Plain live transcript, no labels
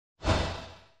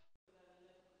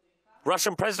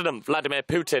Russian President Vladimir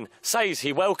Putin says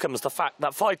he welcomes the fact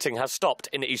that fighting has stopped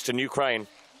in eastern Ukraine.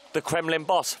 The Kremlin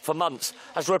boss, for months,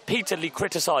 has repeatedly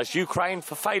criticised Ukraine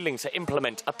for failing to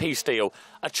implement a peace deal,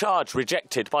 a charge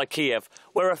rejected by Kyiv,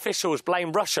 where officials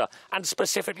blame Russia and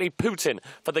specifically Putin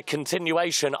for the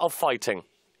continuation of fighting.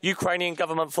 Ukrainian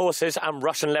government forces and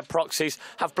Russian-led proxies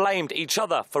have blamed each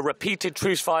other for repeated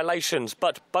truce violations,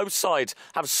 but both sides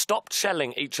have stopped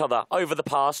shelling each other over the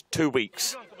past 2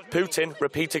 weeks. Putin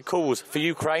repeated calls for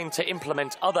Ukraine to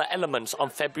implement other elements on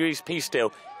February's peace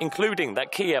deal, including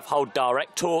that Kyiv hold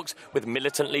direct talks with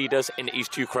militant leaders in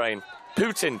East Ukraine.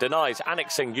 Putin denies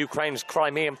annexing Ukraine's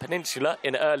Crimean Peninsula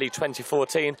in early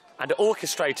 2014 and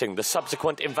orchestrating the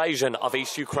subsequent invasion of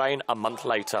East Ukraine a month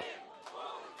later.